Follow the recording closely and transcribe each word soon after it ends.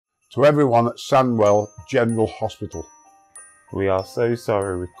To everyone at Sandwell General Hospital. We are so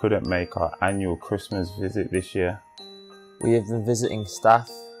sorry we couldn't make our annual Christmas visit this year. We have been visiting staff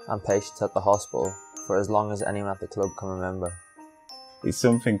and patients at the hospital for as long as anyone at the club can remember. It's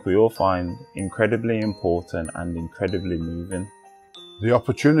something we all find incredibly important and incredibly moving. The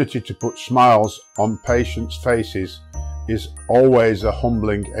opportunity to put smiles on patients' faces is always a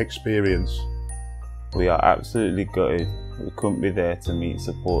humbling experience. We are absolutely gutted we couldn't be there to meet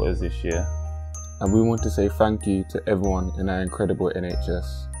supporters this year. And we want to say thank you to everyone in our incredible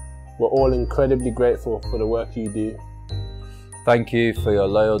NHS. We're all incredibly grateful for the work you do. Thank you for your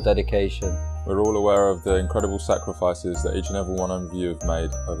loyal dedication. We're all aware of the incredible sacrifices that each and every one of you have made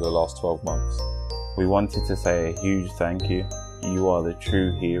over the last 12 months. We wanted to say a huge thank you. You are the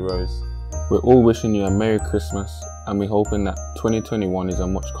true heroes. We're all wishing you a Merry Christmas, and we're hoping that 2021 is a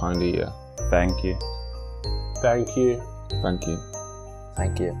much kinder year. Thank you. Thank you. Thank you.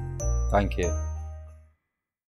 Thank you. Thank you.